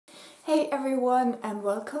Hey everyone, and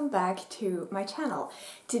welcome back to my channel.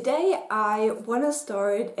 Today I want to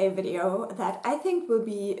start a video that I think will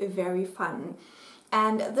be very fun.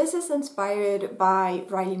 And this is inspired by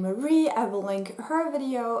Riley Marie. I will link her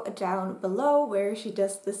video down below where she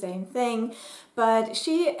does the same thing. But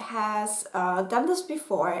she has done this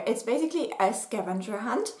before. It's basically a scavenger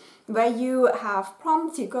hunt where you have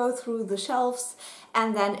prompts, you go through the shelves,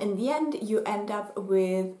 and then in the end you end up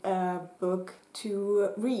with a book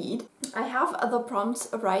to read. I have other prompts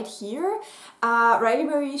right here. Riley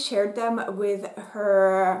Marie shared them with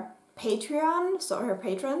her Patreon, so her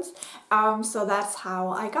patrons, so that's how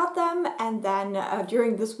I got them, and then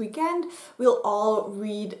during this weekend we'll all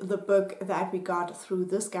read the book that we got through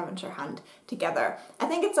the scavenger hunt together. I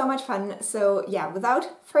think it's so much fun, so yeah,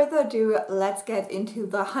 without further ado, let's get into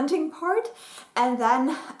the hunting part, and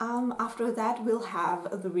then after that we'll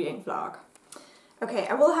have the reading vlog. Okay,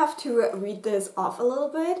 I will have to read this off a little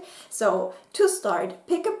bit. So, to start,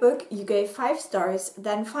 pick a book you gave 5 stars,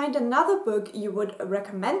 then find another book you would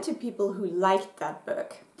recommend to people who liked that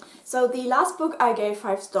book. So the last book I gave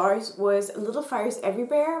 5 stars was Little Fires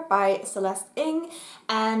Everywhere by Celeste Ng,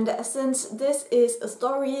 and since this is a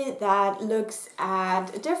story that looks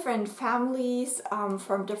at different families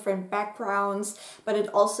from different backgrounds, but it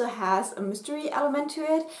also has a mystery element to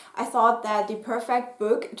it, I thought that the perfect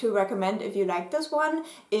book to recommend if you like this one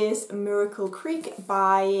is Miracle Creek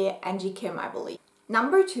by Angie Kim, I believe.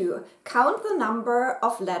 Number 2, count the number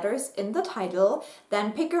of letters in the title,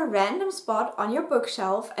 then pick a random spot on your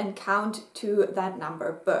bookshelf and count to that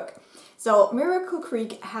number book. So Miracle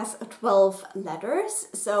Creek has 12 letters,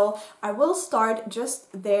 so I will start just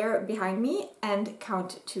there behind me and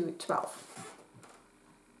count to 12.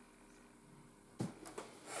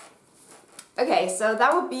 Okay, so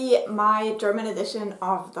that would be my German edition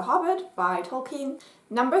of The Hobbit by Tolkien.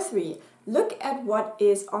 Number 3. Look at what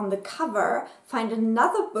is on the cover, find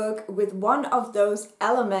another book with one of those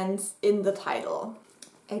elements in the title.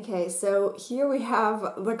 Okay, so here we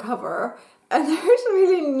have the cover, and there's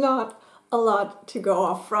really not a lot to go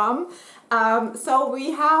off from. So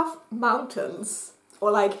we have mountains,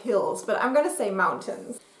 or like hills, but I'm gonna say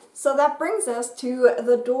mountains. So that brings us to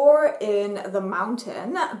The Door in the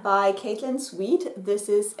Mountain by Caitlin Sweet. This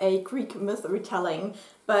is a Greek myth retelling,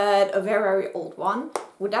 but a very, very old one.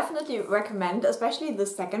 Would definitely recommend, especially the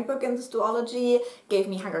second book in this duology gave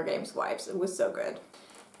me Hunger Games vibes. It was so good.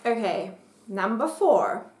 Okay, number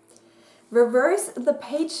 4. Reverse the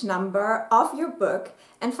page number of your book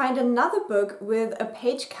and find another book with a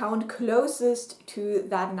page count closest to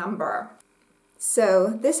that number. So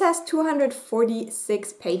this has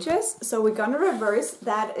 246 pages, so we're gonna reverse,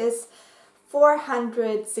 that is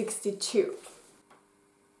 462.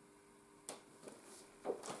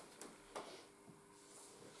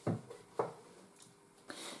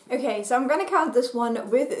 Okay, so I'm gonna count this one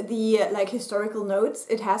with the historical notes.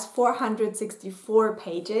 It has 464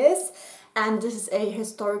 pages, and this is a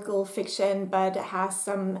historical fiction, but it has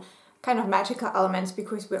some kind of magical elements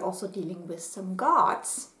because we're also dealing with some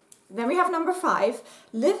gods. Then we have number 5,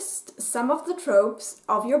 list some of the tropes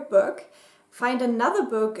of your book, find another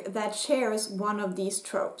book that shares one of these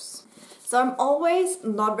tropes. So I'm always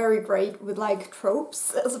not very great with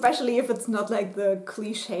tropes, especially if it's not like the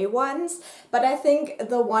cliche ones, but I think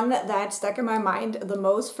the one that stuck in my mind the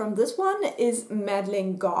most from this one is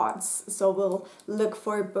Meddling Gods. So we'll look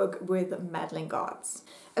for a book with Meddling Gods.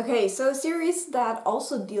 Okay, so a series that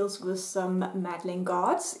also deals with some meddling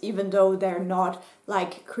gods, even though they're not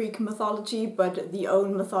like Greek mythology, but the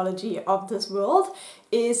own mythology of this world,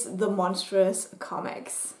 is the Monstrous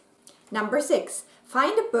comics. Number 6.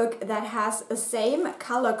 Find a book that has the same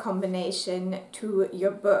color combination to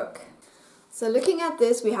your book. So looking at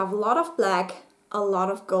this, we have a lot of black, a lot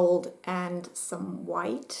of gold, and some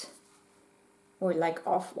white, or like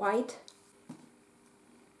off-white.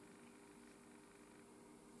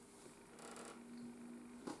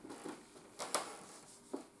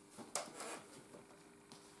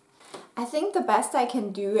 I think the best I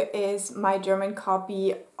can do is my German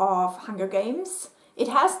copy of Hunger Games. It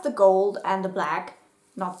has the gold and the black,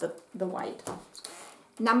 not the white.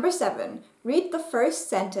 Number 7. Read the first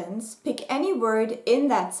sentence, pick any word in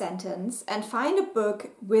that sentence, and find a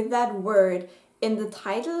book with that word in the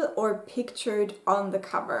title or pictured on the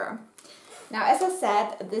cover. Now, as I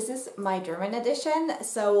said, this is my German edition,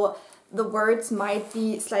 so the words might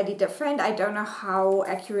be slightly different. I don't know how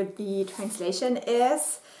accurate the translation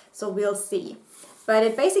is, so we'll see. But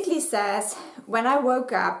it basically says, when I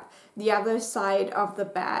woke up, the other side of the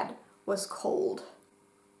bed was cold.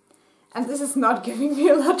 And this is not giving me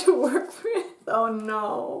a lot to work with. Oh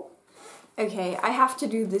no. Okay, I have to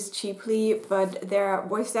do this cheaply, but there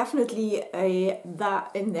was definitely a "the"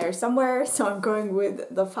 in there somewhere, so I'm going with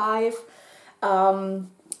the 5.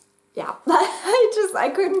 Yeah,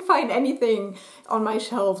 I couldn't find anything on my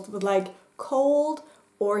shelves with like cold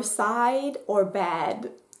or side or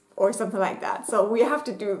bad or something like that. So we have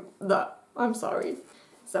to do the. I'm sorry.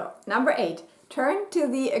 So number 8, turn to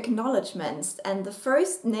the acknowledgements and the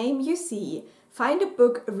first name you see. Find a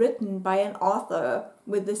book written by an author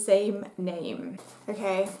with the same name.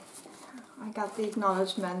 Okay, I got the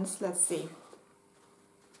acknowledgements. Let's see.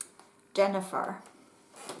 Jennifer.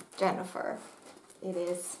 Jennifer. It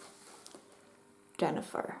is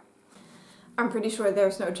Jennifer. I'm pretty sure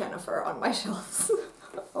there's no Jennifer on my shelves.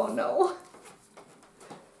 Oh no.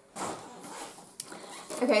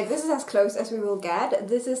 Okay, this is as close as we will get.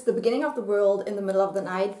 This is The Beginning of the World in the Middle of the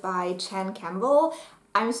Night by Chan Campbell.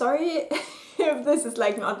 I'm sorry if this is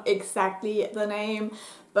like not exactly the name,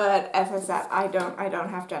 but as I said, I don't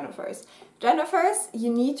have Jennifer's. Jennifer's,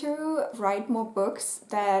 you need to write more books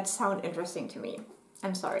that sound interesting to me.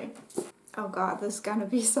 I'm sorry. Oh god, this is gonna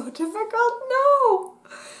be so difficult. No!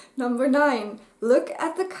 Number 9, look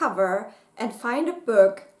at the cover and find a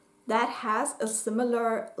book that has a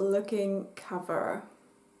similar looking cover.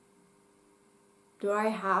 Do I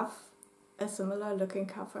have a similar looking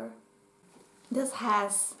cover? This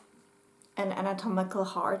has an anatomical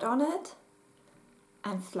heart on it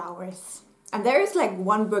and flowers. And there is like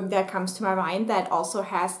one book that comes to my mind that also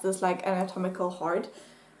has this like anatomical heart.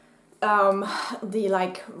 The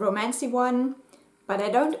like romancy one, but I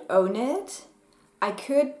don't own it. I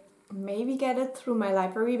could maybe get it through my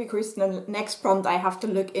library because the next prompt I have to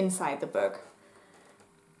look inside the book.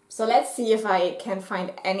 So let's see if I can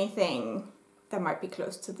find anything that might be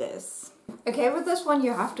close to this. Okay, with this one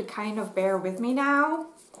you have to kind of bear with me now.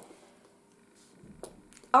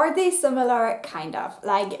 Are they similar? Kind of.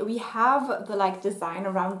 Like we have the like design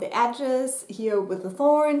around the edges, here with the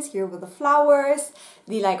thorns, here with the flowers.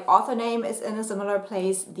 The like author name is in a similar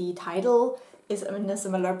place, the title is in a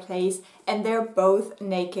similar place, and they're both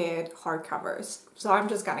naked hardcovers. So I'm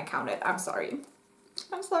just gonna count it. I'm sorry.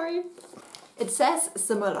 I'm sorry. It says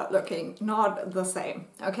similar looking, not the same.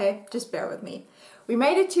 Okay, just bear with me. We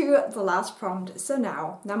made it to the last prompt, so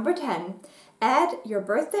now, number 10. Add your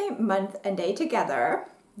birthday, month and day together.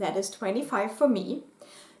 That is 25 for me.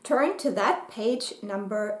 Turn to that page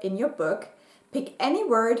number in your book. Pick any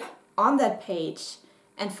word on that page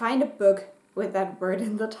and find a book with that word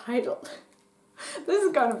in the title. This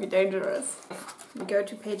is gonna be dangerous. We go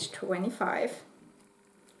to page 25.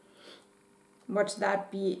 Watch that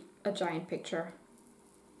be a giant picture.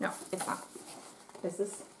 No, it's not. This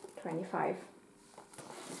is 25.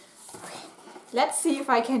 Okay. Let's see if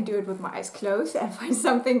I can do it with my eyes closed and find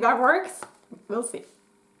something that works. We'll see.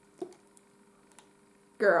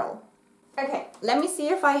 Girl. Okay, let me see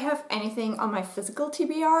if I have anything on my physical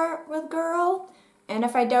TBR with girl. And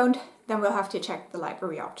if I don't, then we'll have to check the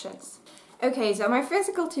library options. Okay, so my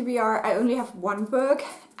physical TBR, I only have one book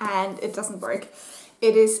and it doesn't work.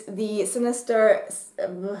 It is the Sinister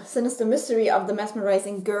Mystery of the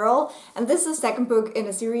Mesmerizing Girl, and this is the second book in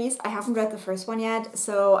a series. I haven't read the first one yet,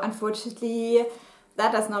 so unfortunately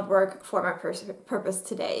that does not work for my purpose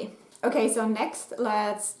today. Okay, so next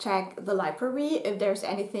let's check the library if there's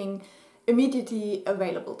anything immediately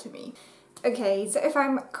available to me. Okay, so if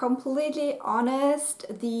I'm completely honest,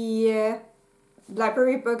 the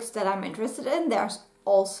library books that I'm interested in, there's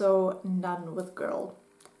also none with girl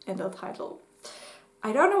in the title.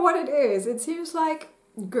 I don't know what it is. It seems like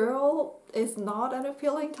girl is not an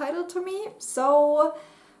appealing title to me, so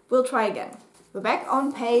we'll try again. We're back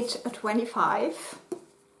on page 25.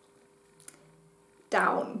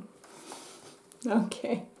 Down.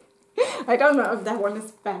 Okay. I don't know if that one is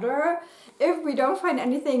better. If we don't find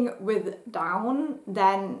anything with down,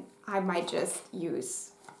 then I might just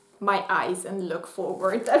use my eyes and look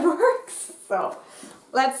forward. That works. So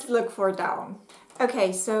let's look for down.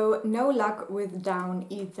 Okay, so no luck with down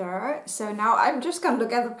either. So now I'm just gonna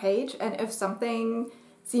look at the page, and if something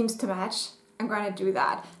seems to match, I'm gonna do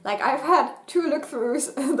that. Like, I've had 2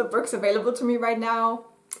 look-throughs in the books available to me right now,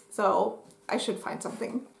 so I should find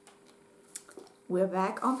something. We're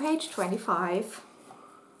back on page 25.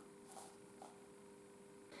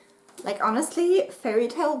 Like, honestly, fairy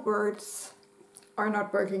tale words are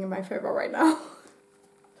not working in my favor right now.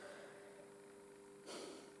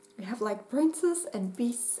 We have like princes and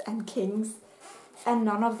beasts and kings, and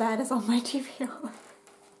none of that is on my TBR.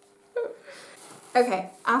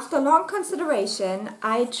 Okay, after long consideration,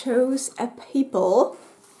 I chose a people,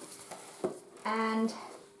 and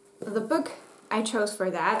the book I chose for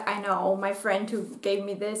that. I know my friend who gave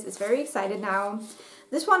me this is very excited now.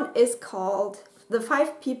 This one is called The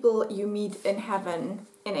 5 People You Meet in Heaven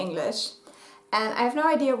in English. And I have no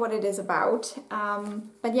idea what it is about.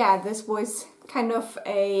 But yeah, this was kind of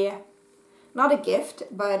not a gift,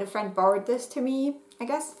 but a friend borrowed this to me, I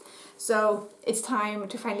guess. So it's time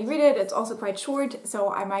to finally read it. It's also quite short, so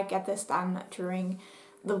I might get this done during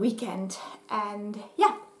the weekend. And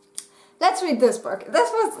yeah, let's read this book. This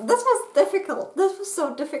was difficult. This was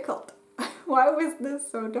so difficult. Why was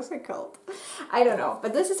this so difficult? I don't know,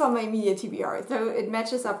 but this is on my media TBR, so it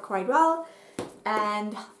matches up quite well.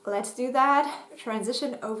 And let's do that.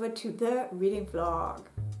 Transition over to the reading vlog.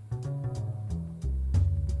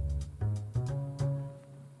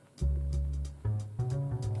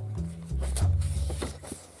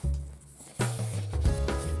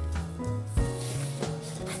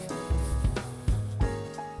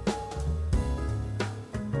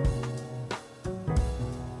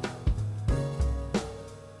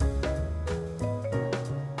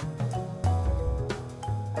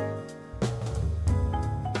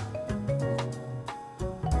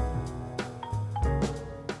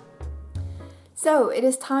 So it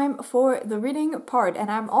is time for the reading part,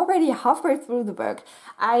 and I'm already halfway through the book.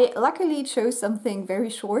 I luckily chose something very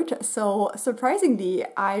short, so surprisingly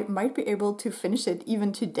I might be able to finish it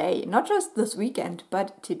even today. Not just this weekend,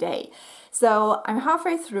 but today. So I'm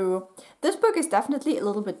halfway through. This book is definitely a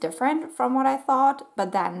little bit different from what I thought,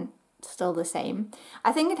 but then still the same.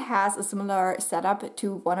 I think it has a similar setup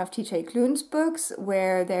to one of TJ Klune's books,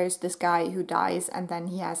 where there's this guy who dies and then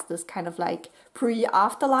he has this kind of like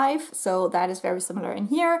pre-afterlife, so that is very similar in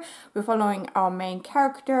here. We're following our main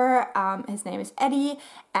character, his name is Eddie,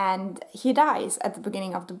 and he dies at the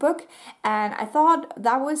beginning of the book, and I thought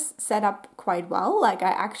that was set up quite well. Like,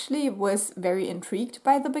 I actually was very intrigued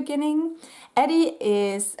by the beginning. Eddie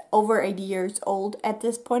is over 80 years old at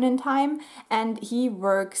this point in time, and he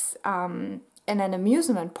works in an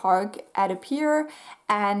amusement park at a pier,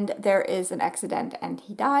 and there is an accident and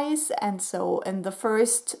he dies. And so in the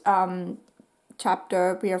first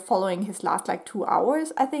chapter we are following his last like 2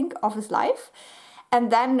 hours, I think, of his life, and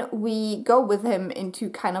then we go with him into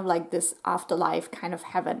kind of like this afterlife kind of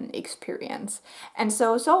heaven experience. And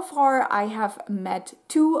so far I have met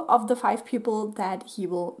 2 of the 5 people that he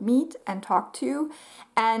will meet and talk to,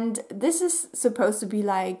 and this is supposed to be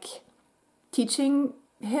like teaching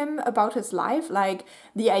him about his life. Like,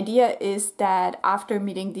 the idea is that after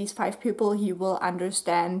meeting these 5 people he will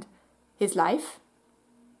understand his life.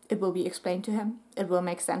 It will be explained to him. It will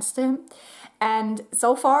make sense to him. And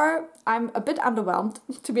so far I'm a bit underwhelmed,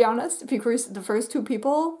 to be honest, because the first 2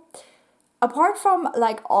 people, apart from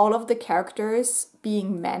like all of the characters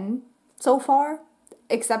being men so far,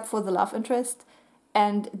 except for the love interest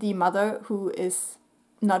and the mother, who is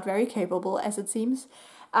not very capable as it seems,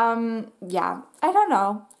 yeah, I don't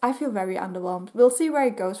know. I feel very underwhelmed. We'll see where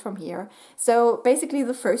it goes from here. So basically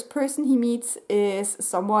the first person he meets is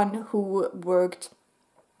someone who worked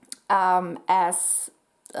as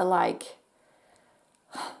like,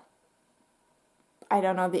 I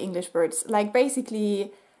don't know the English words. Like,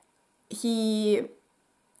 basically he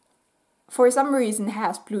for some reason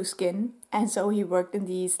has blue skin, and so he worked in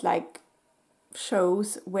these like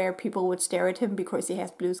shows where people would stare at him because he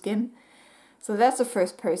has blue skin. So that's the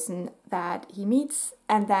first person that he meets.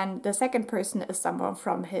 And then the second person is someone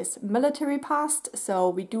from his military past. So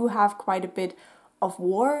we do have quite a bit of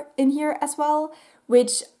war in here as well,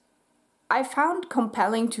 which I found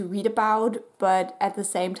compelling to read about, but at the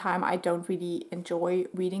same time I don't really enjoy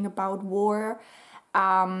reading about war.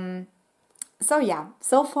 So yeah,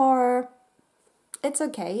 so far it's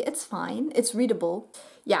okay, it's fine, it's readable.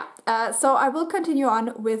 Yeah, so I will continue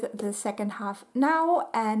on with the second half now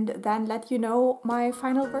and then let you know my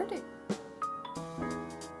final verdict.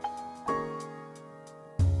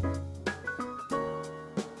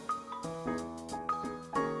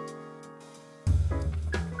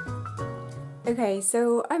 Okay,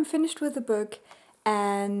 so I'm finished with the book,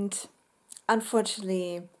 and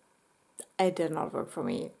unfortunately it did not work for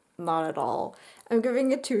me. Not at all. I'm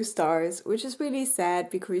giving it 2 stars, which is really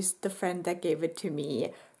sad because the friend that gave it to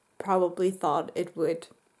me probably thought it would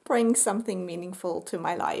bring something meaningful to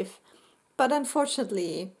my life. But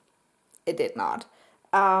unfortunately, it did not.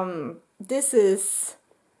 This is,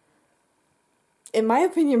 in my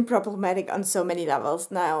opinion, problematic on so many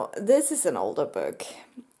levels. Now, this is an older book,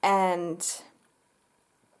 and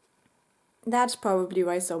that's probably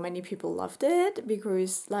why so many people loved it,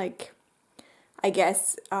 because, like, I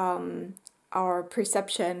guess our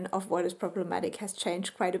perception of what is problematic has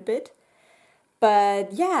changed quite a bit.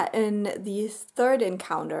 But yeah, in the third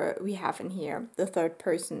encounter we have in here, the third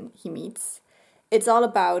person he meets, it's all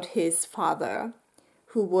about his father,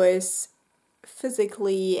 who was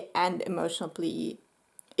physically and emotionally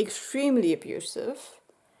extremely abusive.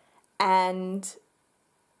 And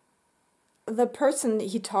the person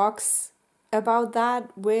he talks about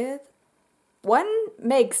that with, one,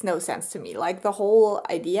 makes no sense to me. Like, the whole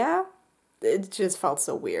idea, it just felt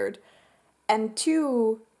so weird. And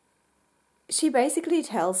two, she basically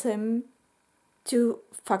tells him to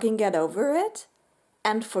fucking get over it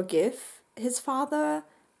and forgive his father,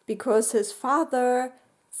 because his father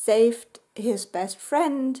saved his best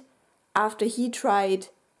friend after he tried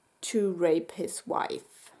to rape his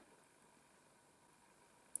wife.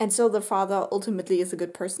 And so the father ultimately is a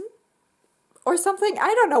good person? Or something?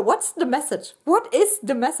 I don't know. What's the message? What is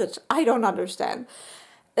the message? I don't understand.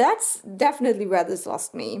 That's definitely where this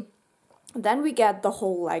lost me. Then we get the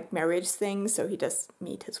whole like marriage thing. So he does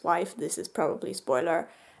meet his wife. This is probably spoiler.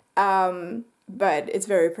 But it's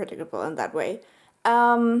very predictable in that way.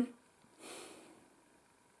 And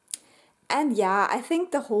yeah, I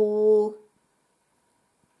think the whole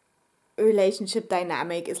relationship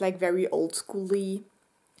dynamic is like very old schooly.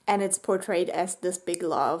 And it's portrayed as this big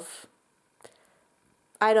love.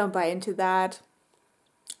 I don't buy into that.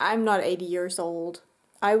 I'm not 80 years old.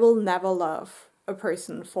 I will never love a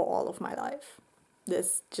person for all of my life.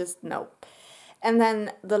 This just, no. And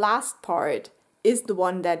then the last part is the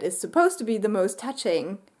one that is supposed to be the most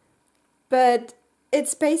touching. But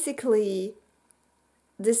it's basically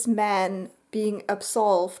this man being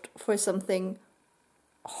absolved for something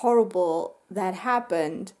horrible that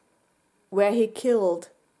happened, where he killed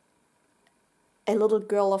a little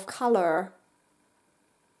girl of color.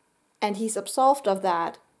 And he's absolved of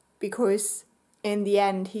that because in the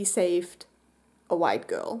end he saved a white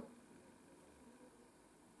girl.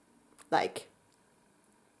 Like,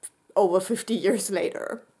 over 50 years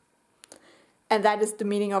later. And that is the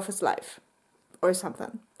meaning of his life. Or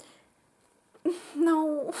something.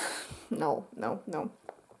 No. Nope.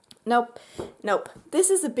 This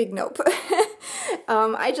is a big nope.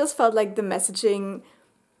 I just felt like the messaging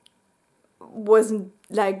wasn't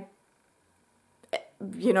like,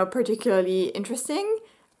 you know, particularly interesting.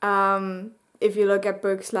 If you look at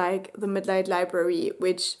books like The Midnight Library,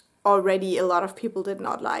 which already a lot of people did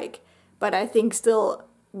not like, but I think still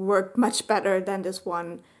worked much better than this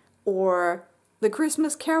one, or The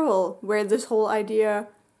Christmas Carol, where this whole idea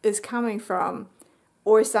is coming from,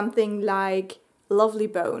 or something like Lovely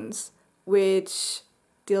Bones, which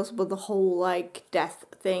deals with the whole like death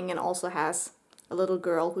thing and also has a little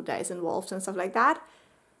girl who dies involved and stuff like that.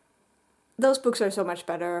 Those books are so much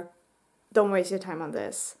better. Don't waste your time on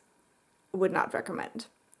this. Would not recommend.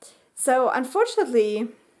 So unfortunately,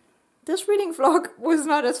 this reading vlog was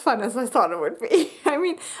not as fun as I thought it would be. I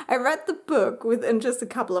mean, I read the book within just a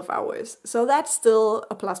couple of hours. So that's still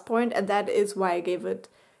a plus point, and that is why I gave it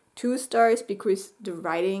 2 stars, because the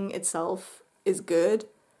writing itself is good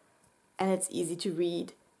and it's easy to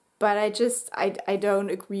read. But I don't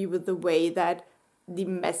agree with the way that the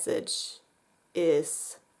message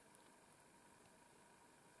is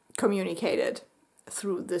communicated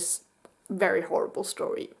through this very horrible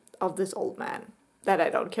story of this old man that I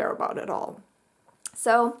don't care about at all.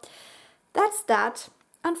 So that's that,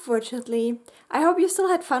 unfortunately. I hope you still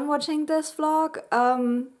had fun watching this vlog.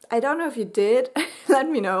 I don't know if you did, let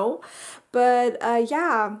me know. But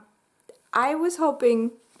yeah, I was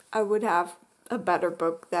hoping I would have a better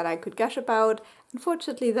book that I could gush about.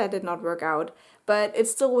 Unfortunately, that did not work out, but it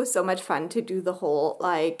still was so much fun to do the whole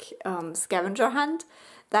like scavenger hunt.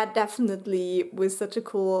 That definitely was such a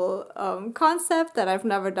cool concept that I've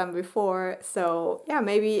never done before. So yeah,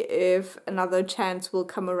 maybe if another chance will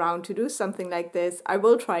come around to do something like this, I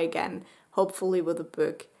will try again, hopefully with a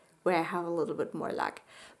book where I have a little bit more luck.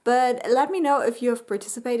 But let me know if you have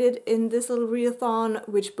participated in this little readathon,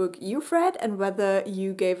 which book you've read and whether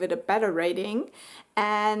you gave it a better rating.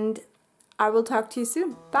 And I will talk to you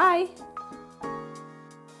soon. Bye!